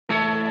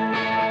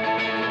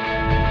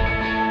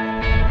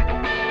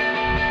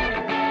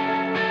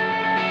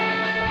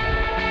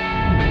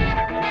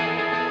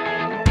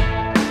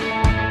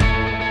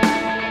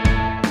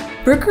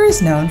Bruker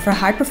is known for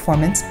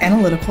high-performance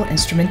analytical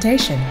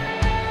instrumentation.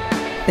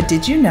 But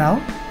did you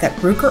know that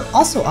Bruker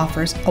also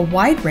offers a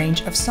wide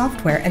range of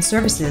software and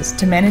services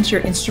to manage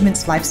your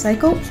instrument's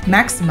lifecycle,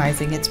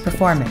 maximizing its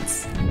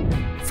performance?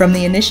 From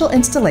the initial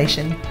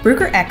installation,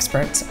 Bruker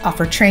experts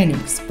offer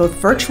trainings, both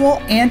virtual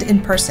and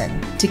in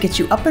person, to get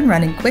you up and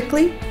running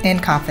quickly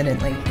and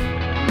confidently.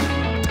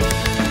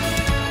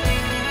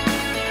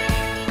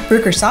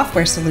 Bruker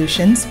software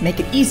solutions make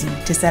it easy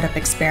to set up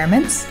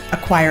experiments,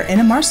 acquire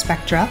NMR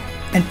spectra,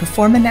 and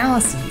perform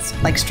analyses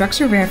like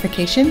structure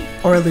verification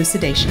or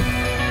elucidation.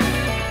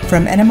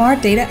 From NMR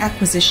data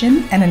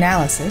acquisition and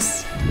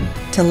analysis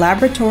to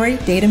laboratory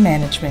data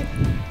management,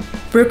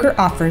 Bruker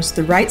offers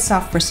the right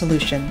software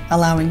solution,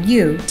 allowing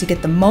you to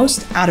get the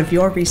most out of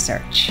your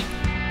research.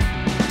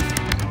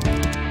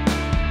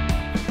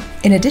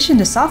 In addition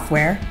to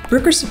software,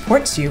 Bruker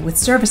supports you with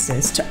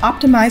services to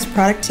optimize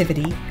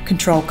productivity,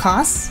 control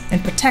costs,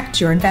 and protect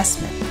your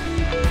investment.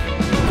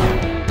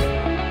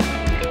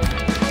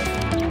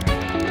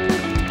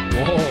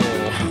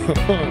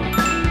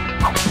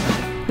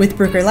 With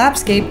Bruker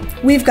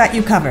Labscape, we've got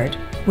you covered,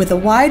 with a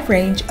wide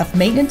range of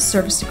maintenance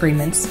service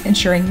agreements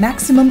ensuring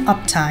maximum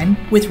uptime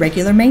with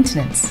regular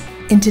maintenance.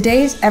 In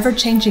today's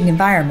ever-changing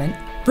environment,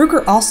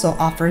 Bruker also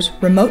offers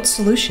remote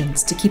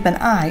solutions to keep an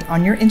eye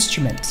on your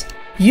instrument.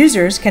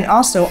 Users can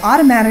also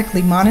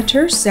automatically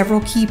monitor several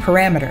key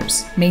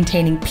parameters,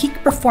 maintaining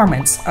peak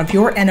performance of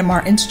your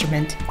NMR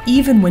instrument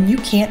even when you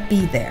can't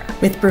be there.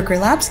 With Bruker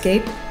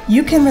Labscape,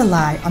 you can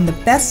rely on the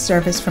best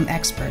service from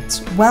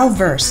experts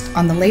well-versed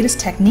on the latest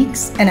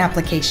techniques and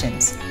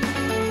applications,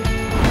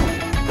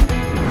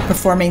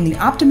 performing the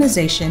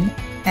optimization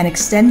and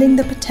extending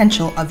the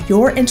potential of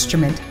your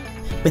instrument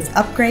with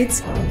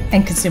upgrades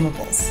and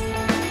consumables.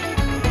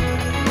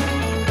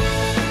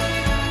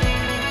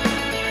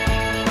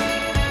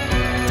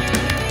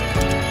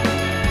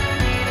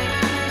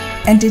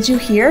 And did you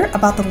hear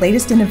about the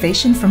latest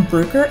innovation from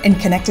Bruker in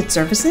connected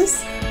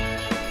services?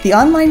 The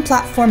online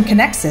platform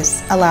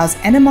Connexus allows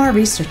NMR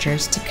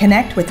researchers to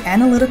connect with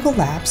analytical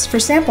labs for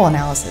sample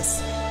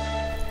analysis.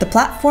 The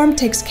platform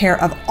takes care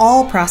of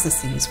all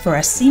processes for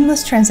a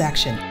seamless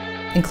transaction,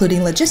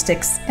 including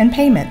logistics and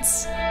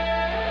payments.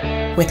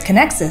 With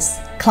Connexus,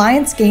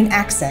 clients gain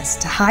access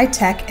to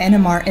high-tech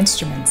NMR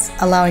instruments,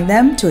 allowing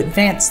them to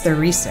advance their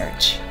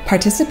research.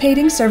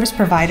 Participating service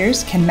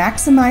providers can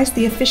maximize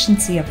the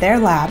efficiency of their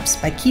labs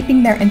by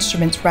keeping their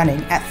instruments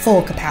running at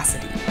full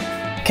capacity.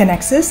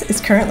 Connexus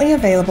is currently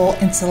available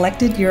in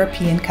selected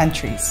European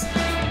countries.